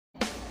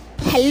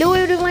Hello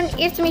everyone,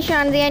 it's me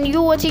Shanzy and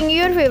you watching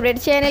your favorite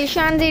channel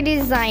Shanzy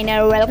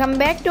Designer. Welcome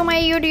back to my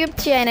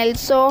YouTube channel.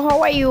 So how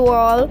are you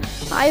all?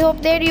 I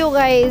hope that you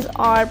guys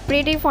are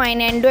pretty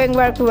fine and doing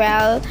work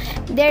well.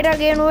 That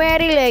again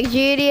very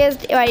luxurious,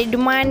 very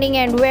demanding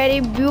and very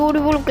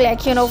beautiful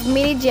collection of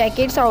mini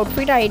jackets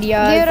outfit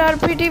ideas. There are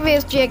pretty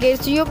waist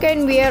jackets you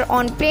can wear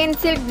on plain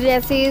silk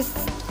dresses,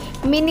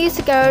 mini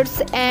skirts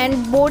and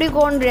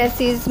bodycon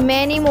dresses.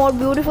 Many more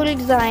beautiful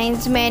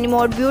designs, many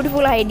more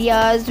beautiful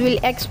ideas will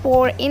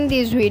explore in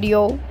this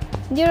video.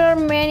 There are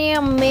many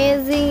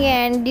amazing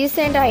and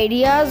decent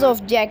ideas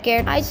of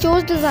jacket. I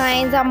chose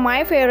designs are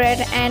my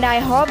favorite and I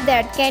hope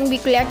that can be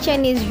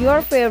collection is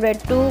your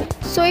favorite too.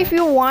 So if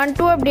you want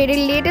to update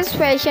the latest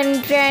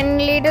fashion trend,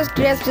 latest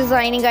dress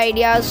designing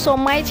ideas, so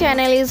my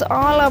channel is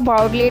all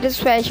about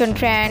latest fashion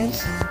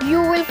trends.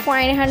 You will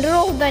find hundreds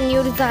of the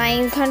new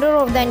designs,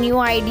 hundreds of the new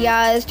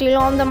ideas still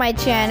on my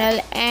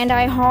channel, and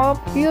I hope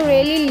you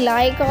really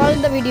like all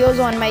the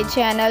videos on my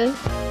channel.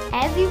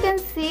 As you can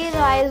see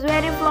guys,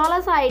 very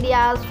flawless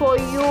ideas for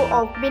you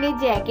of mini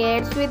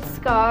jackets with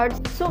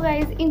skirts. So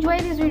guys, enjoy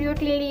this video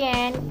till the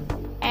end,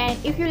 and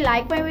if you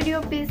like my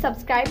video, please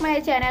subscribe my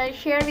channel,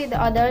 share with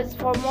others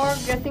for more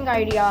dressing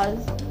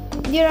ideas.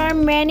 There are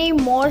many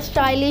more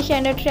stylish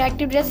and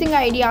attractive dressing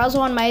ideas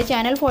on my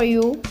channel for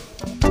you.